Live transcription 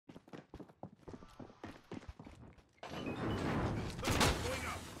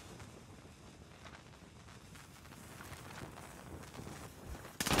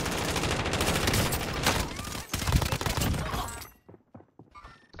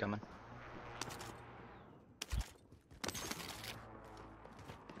coming.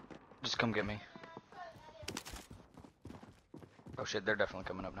 Just come get me. Oh shit, they're definitely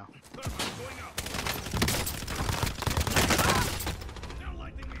coming up now.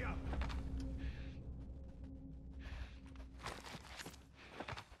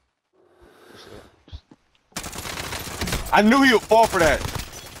 I knew he would fall for that.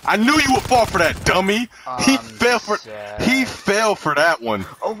 I knew you would fall for that, dummy. He fell for that one.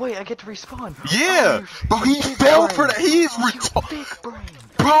 Oh wait, I get to respawn. Yeah, bro, he fell for that. He's retarded.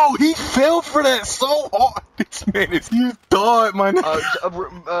 Bro, he fell for that so hard. This man is you thought, man.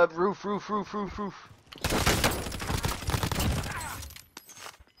 Roof.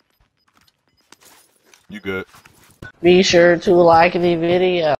 You good? Be sure to like the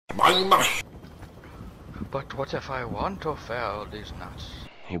video. But what if I want to fail these nuts?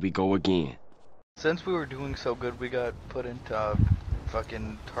 Here we go again. Since we were doing so good, we got put into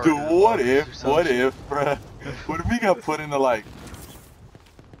fucking target. Dude, what if, bruh? What if we got put into like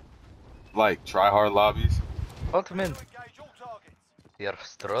try hard lobbies? Ultimate. You're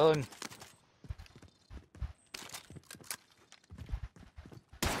strong.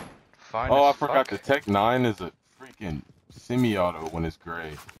 Fine. Oh, I forgot the Tech 9 is a freaking semi-auto when it's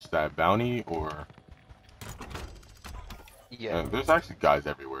gray. Is that bounty or? Yeah. There's actually guys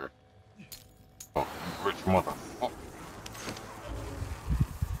everywhere. Oh, rich motherfucker.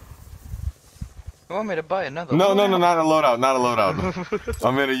 You want me to buy another? No, not a loadout, not a loadout.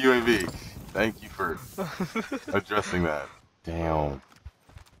 I'm in a UAV. Thank you for addressing that. Damn.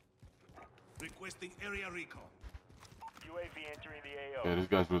 Requesting area recon. UAV entering the AO. Yeah, this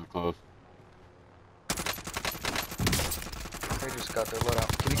guy's really close. They just got their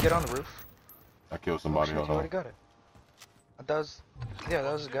loadout. Can you get on the roof? I killed somebody. Oh, shit, you already got it. That was, yeah,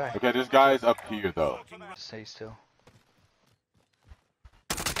 that was a guy. Okay, this guy's up here though. Stay still.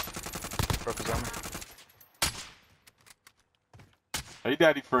 Broke his armor. Hey,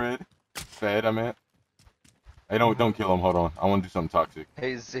 Daddy Fred. Fed, I meant. Hey, don't kill him. Hold on. I want to do something toxic.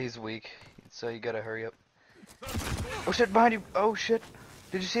 He's weak, so you gotta hurry up. Oh shit, behind you! Oh shit!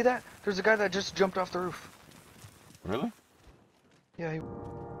 Did you see that? There's a guy that just jumped off the roof. Really? Yeah, he...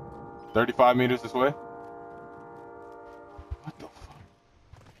 35 meters this way? What the fuck?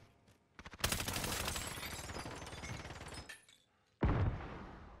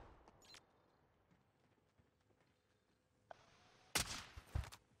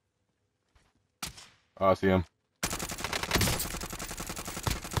 Oh, I see him.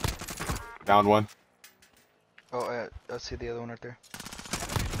 Down one. Oh, I see the other one right there.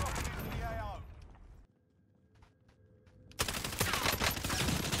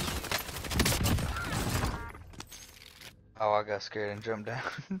 Oh, I got scared and jumped down.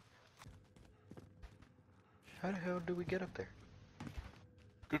 How the hell do we get up there?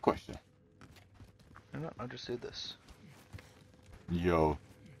 Good question. I don't understand this. Yo,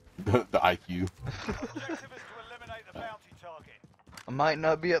 the IQ. I might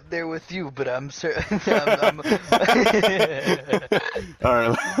not be up there with you, but I'm certain.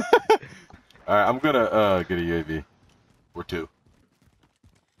 Alright. Alright, I'm gonna get a UAV. Or two.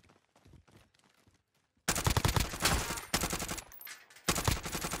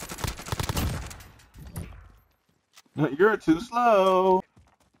 You're too slow.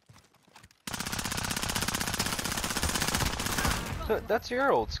 So that's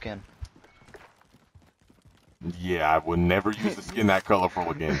your old skin. Yeah, I would never use the skin that colorful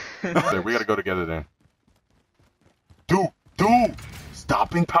again. So we gotta go together then. Dude!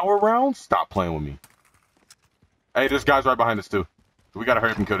 Stopping power rounds? Stop playing with me. Hey, this guy's right behind us too. So we gotta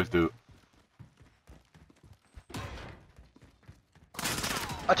hurry up and kill this dude.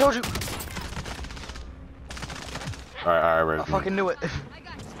 I told you! Alright, ready. I fucking knew it.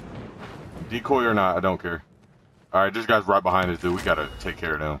 Decoy or not, I don't care. Alright, this guy's right behind us, dude. We gotta take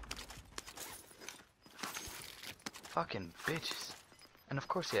care of them. Fucking bitches. And of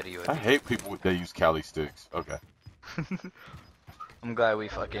course he had a UAV. I hate people that use Cali sticks. Okay. I'm glad we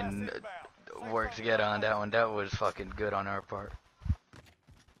fucking worked to get on that one. That was fucking good on our part.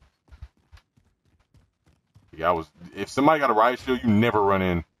 Yeah, if somebody got a riot shield, you never run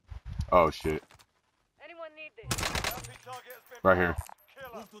in. Oh shit. Anyone need this? Right here.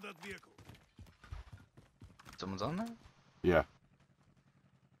 Move to that vehicle. Someone's on that? Yeah.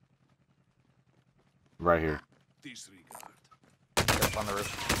 Right here. Disregard. Get up on the roof.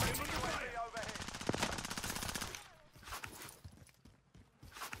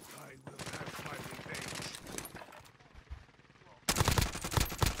 I will have my revenge.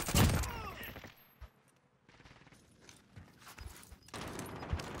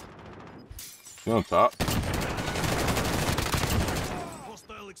 You on top?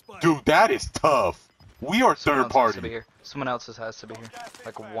 Hostile Dude, that is tough. We are Someone third else has to be party. here. Someone else has to be here.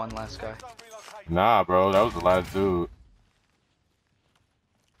 Like one last guy. Nah, bro, that was the last dude.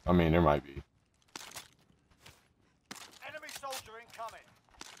 I mean, there might be. Enemy soldier incoming.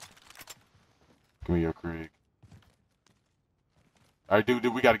 Give me your Krieg. Alright, dude,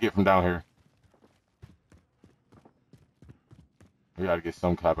 we gotta get from down here. We gotta get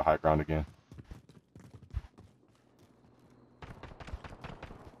some type of high ground again.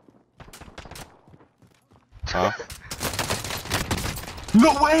 Huh?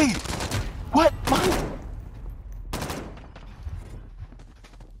 No way! What?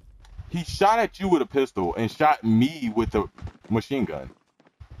 He shot at you with a pistol and shot me with a machine gun.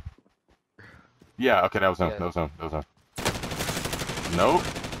 Yeah, okay, that was him. Yeah. That was him. That was him. Nope.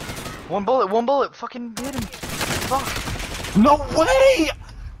 One bullet. Fucking hit him. Fuck. No way!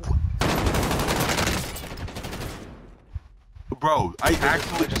 Bro, I We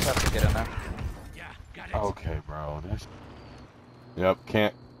actually just have to get in there. Okay, bro. That's... Yep,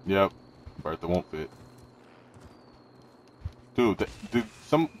 can't. Yep. Bertha won't fit. Dude,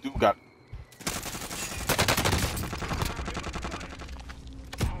 some dude got...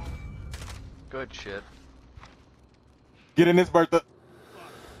 Good shit. Get in this, Bertha.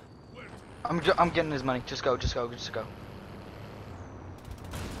 I'm getting his money. Just go.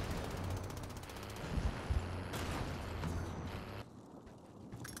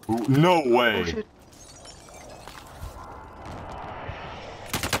 Ooh, no way. Oh shit.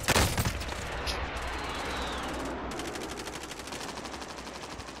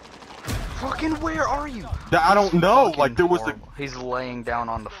 Fucking where are you? I don't know. Fucking Like, there was horrible. He's laying down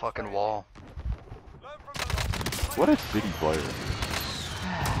on the fucking wall. What a shitty player.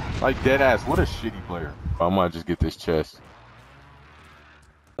 Like, dead ass, what a shitty player. I might just get this chest.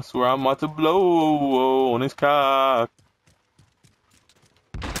 I swear I'm about to blow on his cock.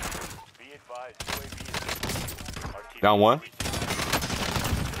 Be advised, UAV is RTB Down one.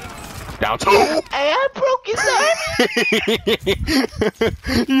 Down two. Hey, I broke his arm!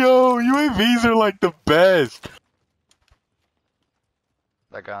 Yo, UAVs are like the best.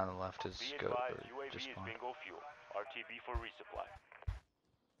 That guy on the left is Be good. advised, Or UAV just is fine. bingo fuel. RTB for resupply.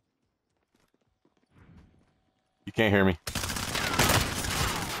 You can't hear me.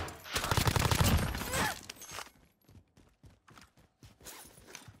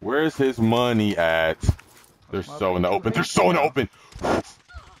 Where's his money at? They're so in the open. They're so in the open. I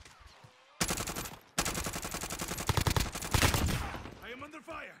am under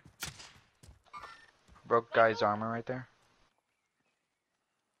fire. Broke guy's armor right there.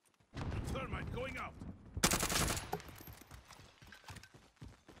 Thermite going up.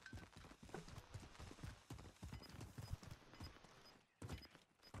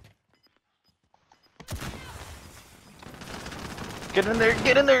 Get in there.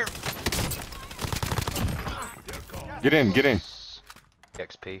 Get in there. Get in, get in.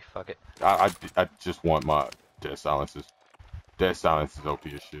 XP. Fuck it. I just want my death silences. Death silence is OP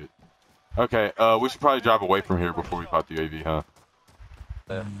as shit. Okay, we should probably drive away from here before we pop the UAV, huh?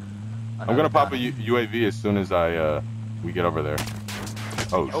 I'm gonna pop a UAV as soon as we get over there.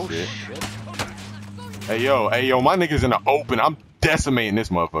 Oh shit. Hey yo, my nigga's in the open. I'm decimating this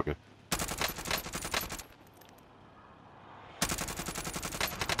motherfucker.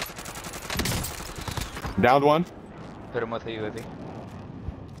 Downed one. Hit him with a UAV.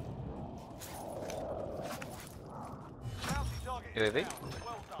 UAV?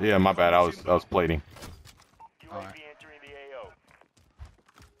 Yeah, my bad. I was plating. UAV Alright. entering the AO.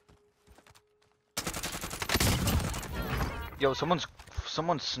 Yo,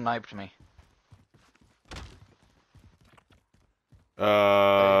 someone sniped me.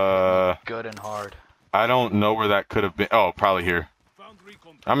 Good and hard. I don't know where that could have been. Oh, probably here.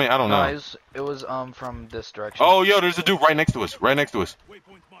 I mean, I don't know. It was from this direction. Oh, yo, there's a dude right next to us. Right next to us. Be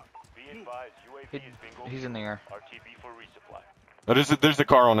advised, UAV is bingo He's in the air. RTB for resupply. Oh, there's a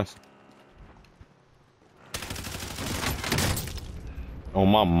car on us. Oh,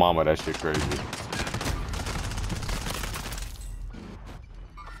 my mama, that shit crazy.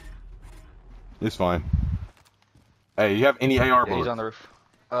 It's fine. Hey, you have any AR Yeah, bullets? he's on the roof.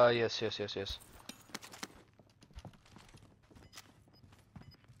 Yes.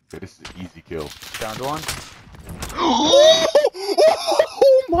 Okay, this is an easy kill. Down to one. Oh,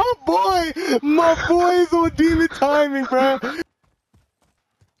 my boy is on demon timing, bro.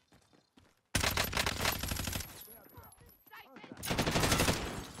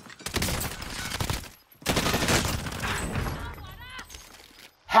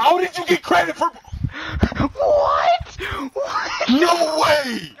 How did you get credit for? What? No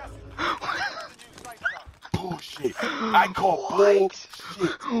way! Bullshit. bullshit. I call bullshit.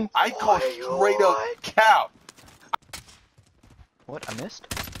 I call straight up cap. What? I missed?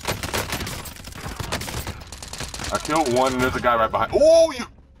 I killed one and there's a guy right behind. Oh, you.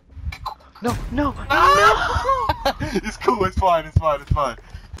 No, no, no! It's cool. It's fine. It's fine. It's fine.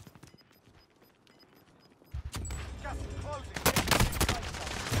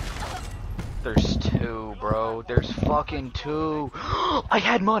 There's two, bro. There's fucking two. I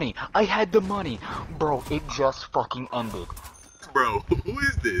had money. I had the money. Bro, it just fucking ended. Bro, who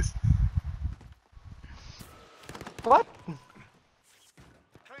is this? What?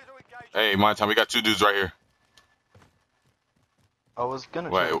 Hey, my time. We got two dudes right here. I was gonna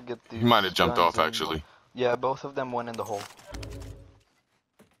try to Wait, get these he might have jumped guns off actually. Yeah, both of them went in the hole.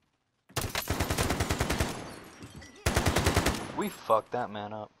 We fucked that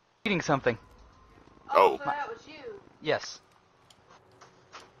man up. Eating something. Oh. So that was you. Yes.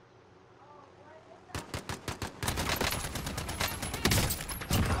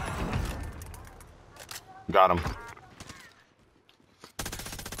 Got him.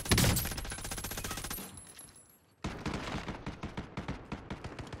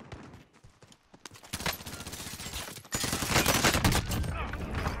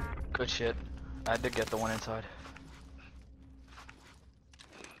 Good shit. I did get the one inside.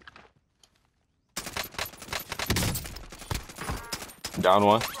 Down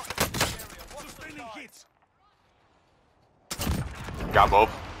one. Got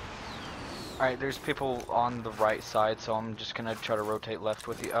both. Alright, there's people on the right side, so I'm just gonna try to rotate left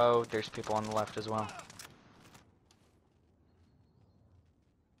with you. Oh, there's people on the left as well.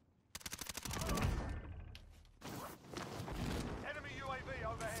 Enemy UAV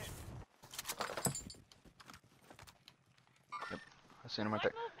overhead. Yep, I seen him right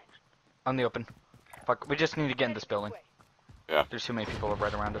there. On the open. Fuck, we just need to get in this building. Yeah. There's too many people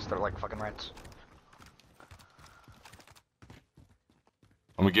right around us, they're like fucking rats.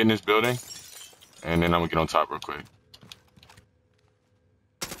 I'm gonna get in this building, and then I'm gonna get on top real quick.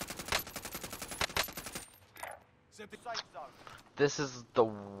 Safe zone. This is the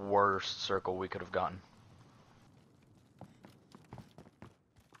worst circle we could have gotten.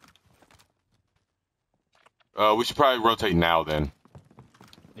 We should probably rotate now then.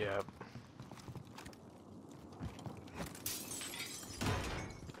 Yeah.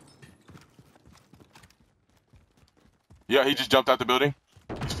 Yeah, he just jumped out the building.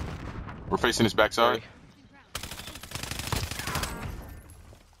 We're facing his backside.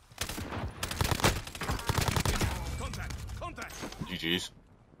 GG's.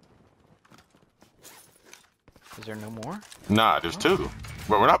 Is there no more? Nah, there's two.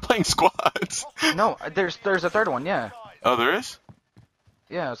 But we're not playing squads. No, there's a third one, yeah. Oh, there is?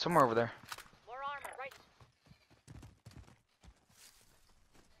 Yeah, somewhere over there. More armor, right?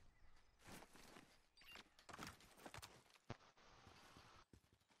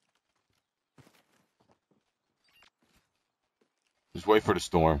 Just wait for the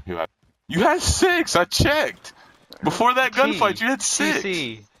storm. You had 6. I checked. Before that gunfight, you had 6.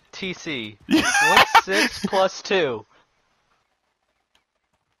 TC. TC. Yeah. What's 6 plus 2?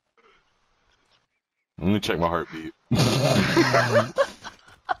 Let me check my heartbeat. Enemy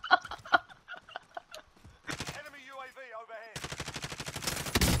UAV overhead.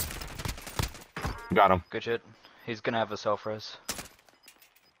 Got him. Good shit. He's gonna have a self-res.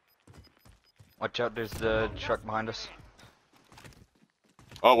 Watch out, there's the truck behind us.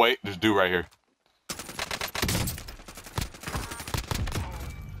 Oh, wait. There's a dude right here.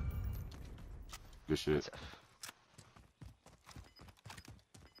 Good shit.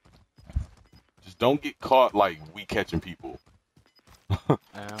 Just don't get caught like we catching people. It's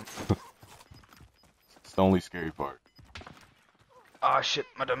the only scary part. Oh shit,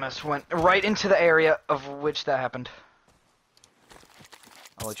 my dumbass went right into the area of which that happened.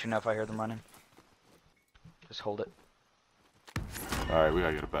 I'll let you know if I hear them running. Just hold it. Alright, we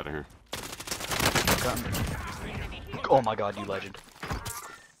gotta get up out of here. Oh my god, you legend.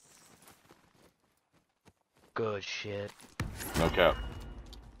 Good shit. No cap.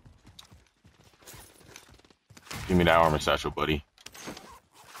 Give me that armor satchel, buddy.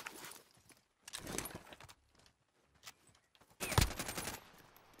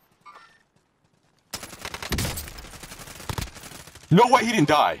 No way, he didn't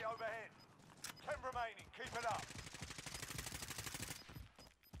die. Overhead. 10 remaining. Keep it up.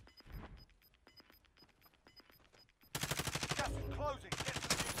 Gas is closing. Get to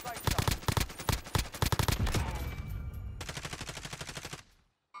the new safe zone.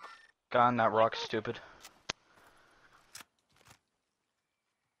 God, that rock's stupid.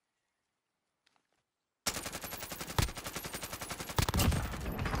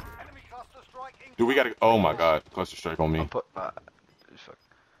 Enemy cluster strike Dude, we gotta. Oh my god, cluster strike on me. I'll put. Fuck.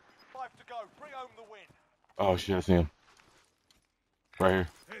 5 to go. Bring home the win. Oh shit, I see him. Right here.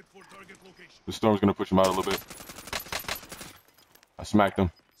 The storm's gonna push him out a little bit. I smacked him.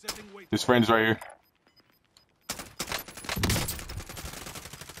 His friend's right here.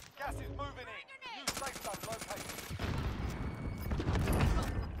 Gas is moving in. New safe zone located.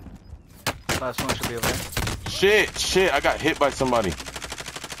 Last one should be over there. Shit, I got hit by somebody. Don't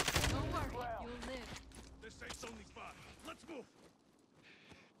worry, you'll live. This safe zone is fine. Let's move.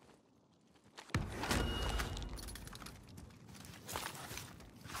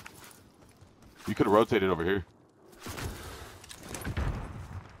 You could have rotated over here.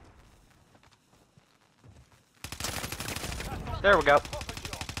 There we go.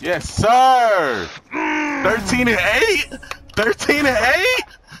 Yes, sir. 13 and 8. 13 and 8.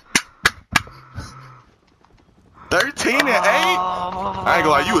 13 and 8. I ain't gonna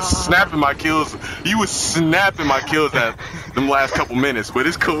lie, you was snapping my kills. You was snapping my kills at them last couple minutes, but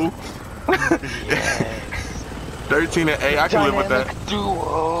it's cool. 13 and 8. I can live with that.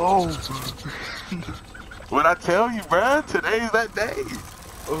 Duo. What I tell you, bruh? Today's that day.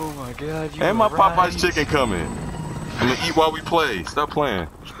 Oh my god. You And my were Popeye's right. chicken coming. I'm gonna eat while we play. Stop playing.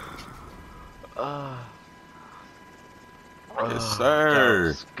 Yes, sir. That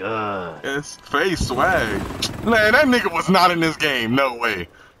was good. It's face swag. Man, that nigga was not in this game. No way.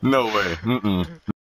 No way.